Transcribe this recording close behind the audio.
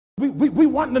We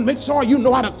want to make sure you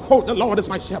know how to quote, the Lord is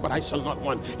my shepherd, I shall not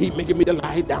want. He maketh me to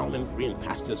lie down in green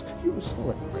pastures. He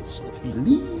restored my soul. He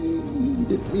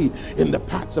leadeth me in the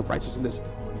paths of righteousness.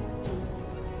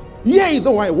 Yea,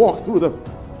 though I walk through the,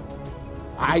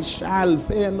 I shall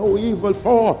fear no evil,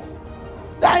 for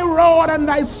thy rod and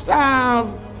thy staff.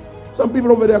 Some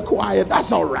people over there quiet.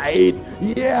 That's all right.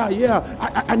 Yeah.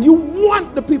 And you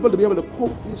want the people to be able to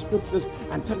quote these scriptures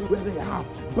and tell you where they are.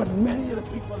 But many of the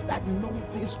people that know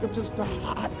these scriptures to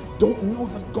heart don't know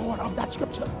the God of that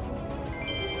scripture.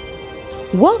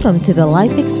 Welcome to the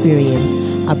Life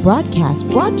Experience, a broadcast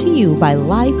brought to you by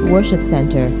Life Worship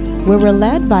Center, where we're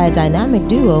led by a dynamic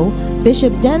duo,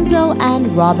 Bishop Denzel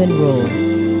and Robin Rule.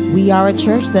 We are a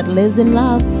church that lives in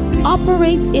love,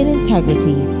 operates in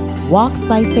integrity, walks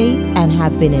by faith, and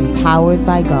have been empowered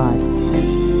by God.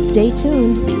 Stay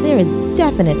tuned, there is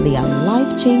definitely a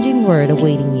life-changing word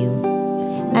awaiting you.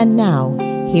 And now,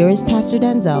 here is Pastor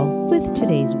Denzel with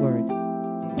today's word.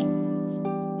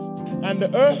 And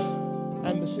the earth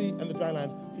and the sea and the dry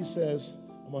land, he says,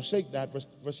 I'm going to shake that,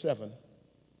 verse 7.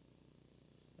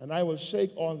 And I will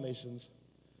shake all nations,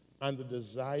 and the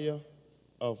desire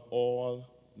of all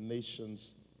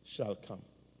nations shall come.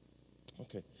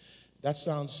 Okay. That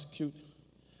sounds cute.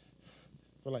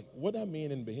 But like, what I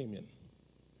mean in Bahamian?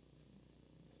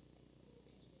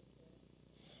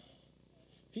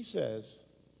 He says,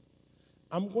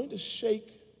 I'm going to shake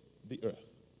the earth.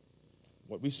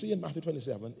 What we see in Matthew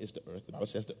 27 is the earth. The Bible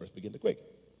says the earth began to quake.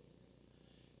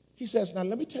 He says, now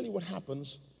let me tell you what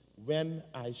happens when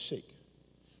I shake.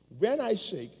 When I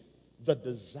shake, the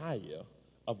desire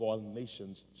of all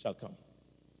nations shall come.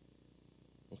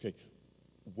 Okay,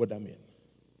 what I mean?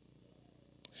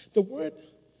 The word,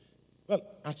 well,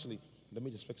 actually, let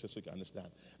me just fix this so you can understand.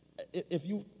 If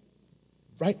you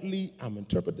rightly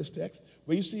interpret this text,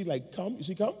 where you see like come, you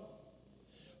see come?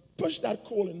 Push that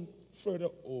colon further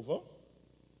over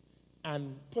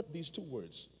and put these two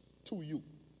words, to you.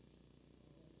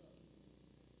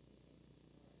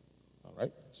 All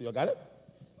right, so you got it?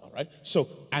 All right, so,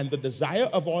 and the desire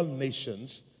of all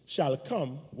nations shall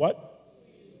come,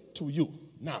 what? To you.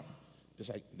 Now,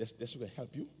 this will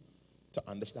help you to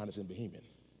understand this in Bahamian.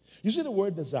 You see the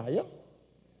word desire?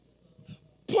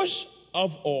 Push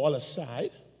of all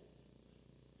aside.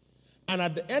 And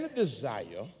at the end of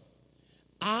desire,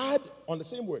 add on the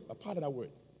same word, a part of that word.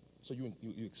 So you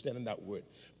extending that word.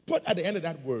 Put at the end of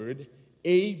that word,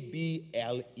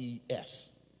 ABLES.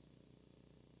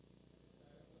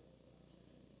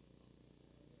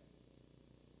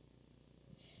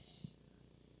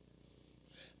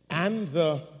 And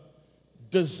the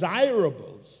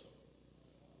desirables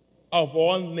of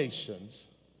all nations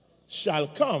shall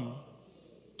come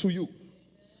to you.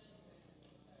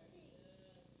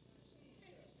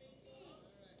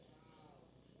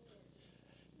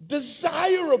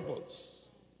 Desirables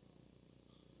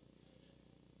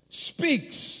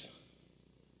speaks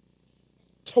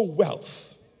to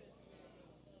wealth,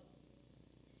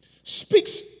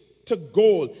 speaks to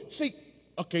gold. See,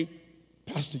 okay,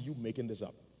 Pastor, you making this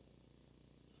up.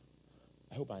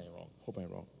 I hope I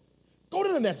ain't wrong. Go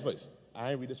to the next verse.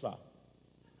 I ain't read this far.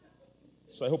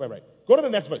 So I hope I'm right. Go to the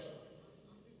next verse.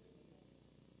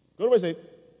 Go to verse 8.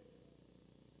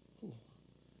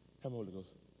 Help me, Holy Ghost.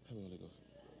 Help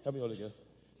me, Holy Ghost.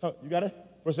 You got it?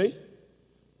 Verse 8?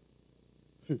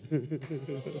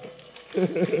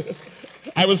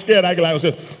 I was scared. I was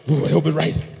scared. I hope it's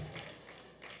right.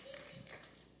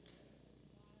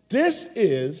 This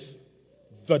is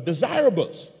the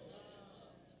desirables.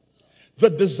 The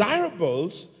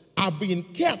desirables are being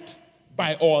kept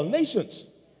by all nations.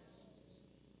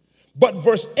 But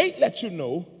verse 8 lets you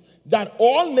know that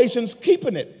all nations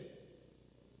keeping it.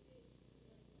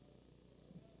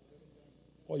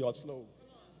 Oh, y'all slow.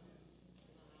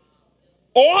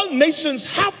 All nations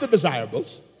have the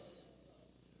desirables.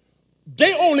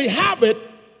 They only have it,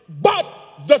 but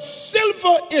the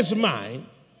silver is mine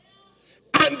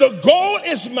and the gold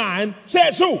is mine.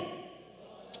 Says who?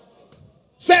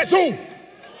 Says who?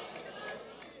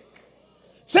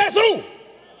 Says who?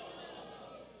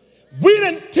 We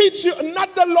didn't teach you,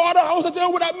 not the Lord of hosts, to tell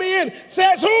you what that means.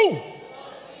 Says who?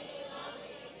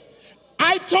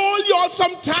 I told y'all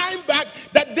some time back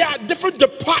that there are different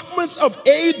departments of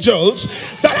angels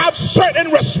that have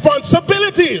certain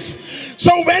responsibilities.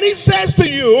 So when he says to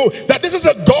you that this is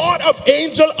a God of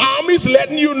angel armies,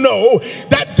 letting you know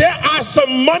that there are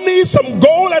some money, some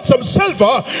gold, and some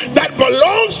silver that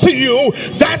belongs to you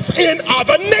that's in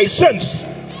other nations.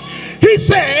 He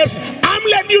says, I'm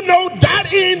letting you know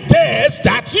that ain't theirs,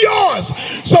 that's yours.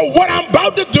 So what I'm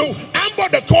about to do, I'm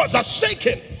about to cause a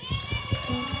shaking.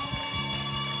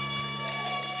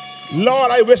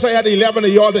 Lord, I wish I had 11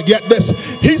 of y'all to get this.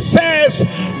 He says,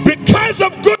 because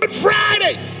of Good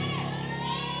Friday.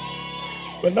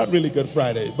 Well, not really Good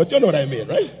Friday, but you know what I mean,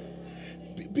 right?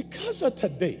 Because of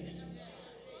today.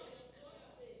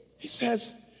 He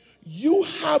says, you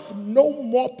have no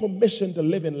more permission to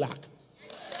live in lack.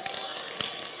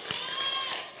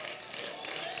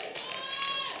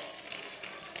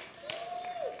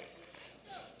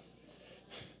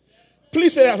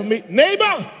 Please say that for me.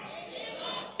 Neighbor,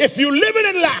 if you living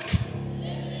in lack,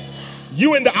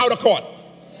 you in the outer court.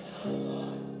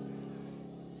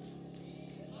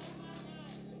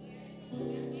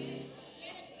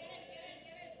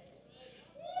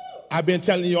 I've been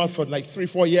telling you all for like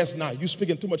 3-4 years now, you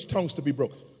speaking too much tongues to be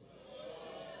broke.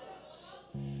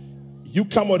 You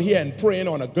come out here and praying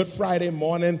on a Good Friday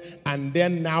morning, and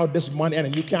then now this month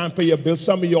and you can't pay your bills.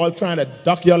 Some of you all trying to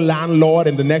duck your landlord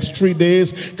in the next 3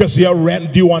 days because your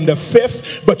rent due on the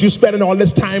 5th, but you spending all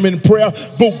this time in prayer.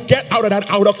 But get out of that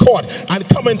outer court and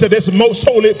come into this most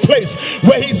holy place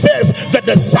where he says the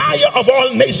desire of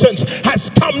all nations has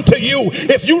come to you.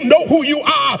 If you know who you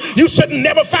are, you should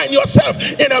never find yourself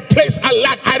in a place of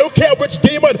lack. I don't care which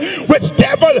demon, which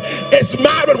devil is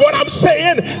mad with what I'm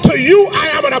saying. To you, I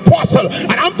am an apostle.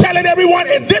 And I'm telling everyone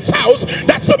in this house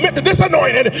that submit to this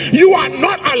anointing, you are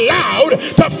not allowed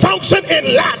to function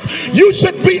in lack. You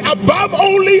should be above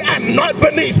only and not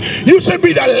beneath. You should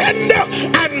be the lender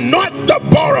and not the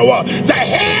borrower, the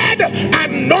head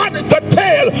and not the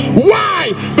tail.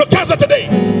 Why? Because of today.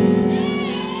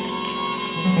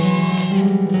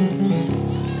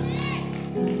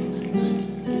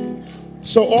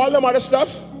 So all them other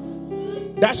stuff,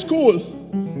 that's cool,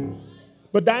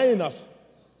 but that ain't enough.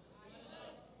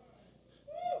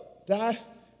 That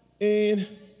ain't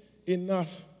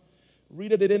enough.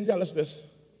 Reader, they didn't tell us this.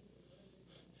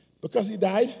 Because he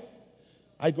died,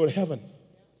 I go to heaven.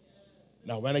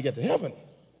 Now, when I get to heaven,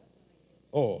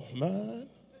 oh, man.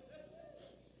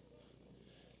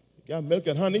 You got milk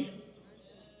and honey.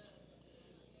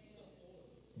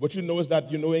 What you know is that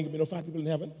you know ain't gonna be no fat people in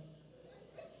heaven.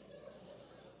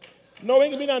 No,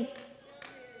 ain't gonna be none.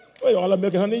 Well, all the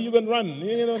milk and honey, you can run.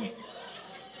 You know.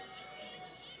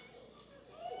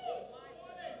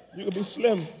 You can be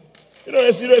slim. You know,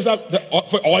 it's like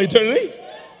for all eternity.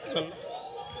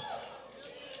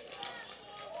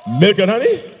 Milk and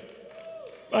honey.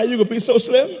 Now you can be so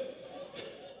slim.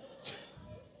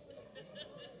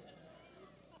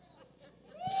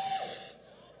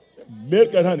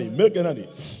 Milk and honey, milk and honey.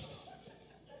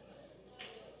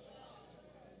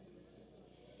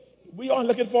 We are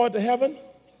looking forward to heaven.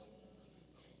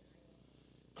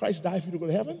 Christ died for you to go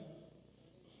to heaven.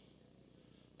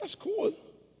 That's cool.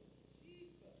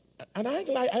 And I ain't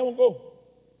like, I won't go.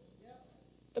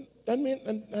 And that means,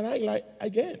 and I ain't like, I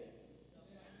gain.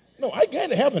 No, I gain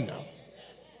to heaven now.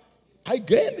 I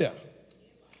gain there.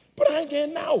 But I ain't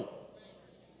gain now.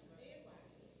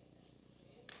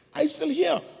 I still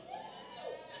here.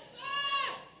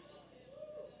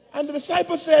 And the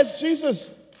disciple says,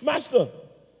 Jesus, Master,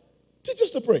 teach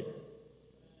us to pray.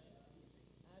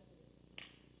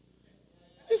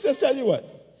 He says, tell you what,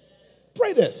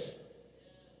 pray this.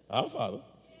 Our Father,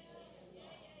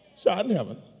 which art in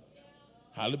heaven,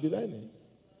 hallowed be thy name.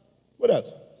 What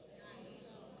else?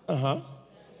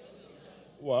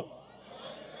 What?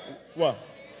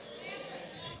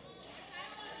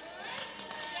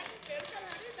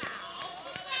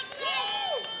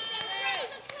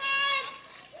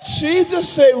 Jesus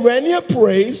said, when you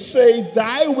pray, say,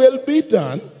 thy will be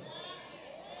done.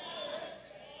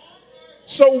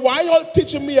 So why y'all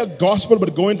teaching me a gospel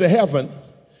but going to heaven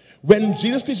when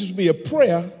Jesus teaches me a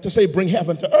prayer to say, bring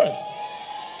heaven to earth?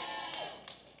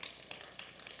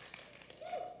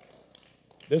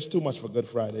 There's too much for Good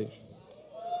Friday.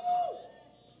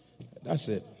 That's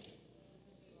it.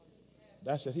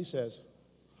 That's it. He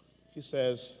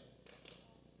says,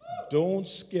 don't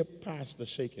skip past the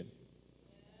shaking.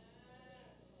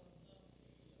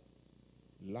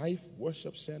 Life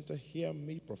Worship Center, hear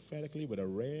me prophetically with a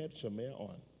red shamir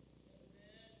on.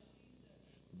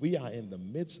 We are in the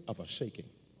midst of a shaking.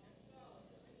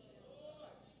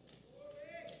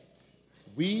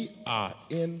 We are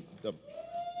in the...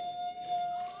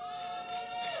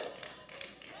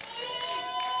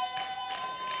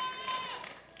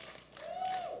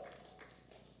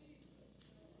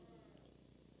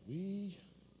 We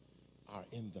are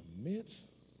in the midst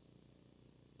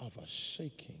of a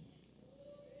shaking.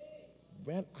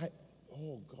 When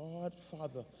oh God,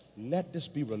 Father, let this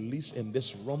be released in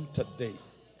this room today.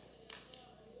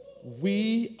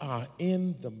 We are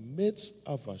in the midst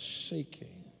of a shaking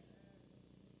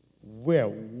where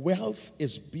wealth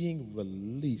is being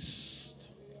released.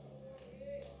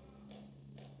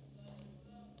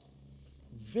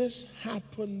 This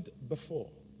happened before.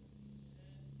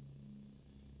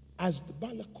 As the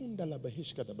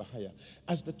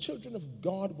children of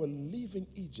God were leaving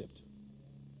Egypt,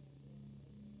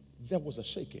 there was a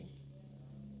shaking.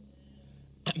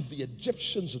 And the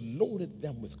Egyptians loaded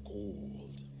them with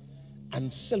gold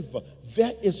and silver.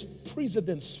 There is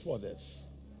precedence for this.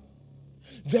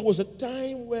 There was a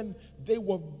time when they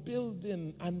were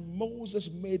building and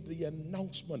Moses made the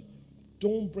announcement,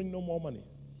 don't bring no more money.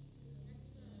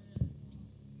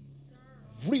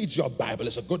 Read your Bible,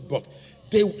 it's a good book.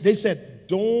 They said,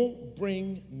 don't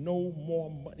bring no more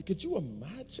money. Could you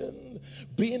imagine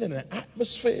being in an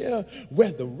atmosphere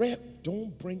where the rep,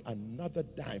 don't bring another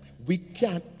dime. We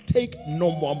can't take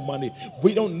no more money.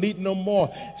 We don't need no more.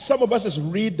 Some of us just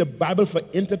read the Bible for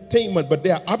entertainment, but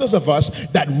there are others of us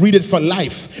that read it for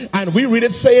life. And we read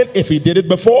it saying, if he did it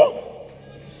before,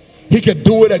 he could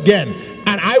do it again.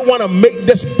 And I want to make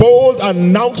this bold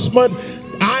announcement.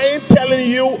 I ain't telling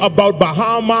you about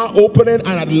Bahama opening and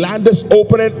Atlantis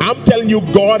opening. I'm telling you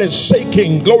God is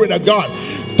shaking. Glory to God.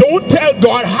 Don't tell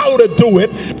God how to do it.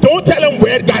 Don't tell him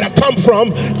where it got to come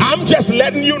from. I'm just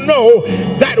letting you know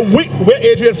that we're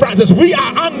Adrian Francis. We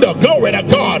are under, glory to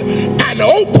God, an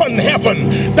open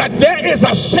heaven. That there is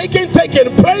a shaking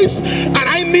taking place. And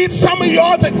I need some of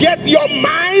y'all to get your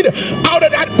mind out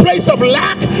of that place of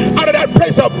lack, out of that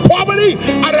place of poverty,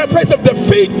 out of that place of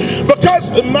defeat. Because,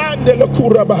 man,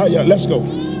 let's go.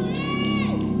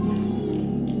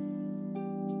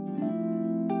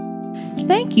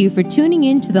 Thank you for tuning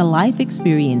in to the Life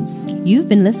Experience. You've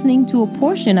been listening to a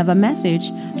portion of a message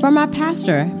from our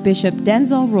pastor, Bishop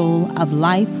Denzel Rolle of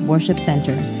Life Worship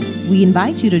Center. We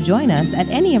invite you to join us at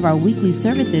any of our weekly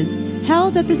services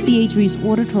held at the C.H. Reeves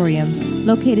Auditorium,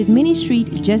 located Minnie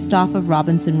Street just off of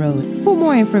Robinson Road. For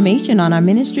more information on our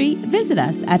ministry, visit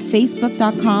us at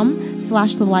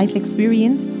facebook.com/The Life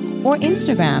Experience or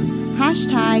Instagram,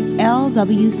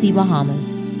 #LWC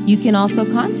Bahamas. You can also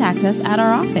contact us at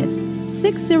our office,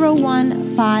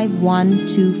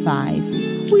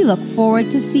 601-5125. We look forward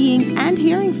to seeing and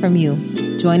hearing from you.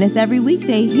 Join us every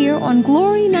weekday here on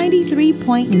Glory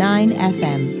 93.9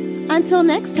 FM. Until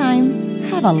next time,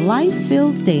 have a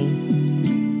life-filled day.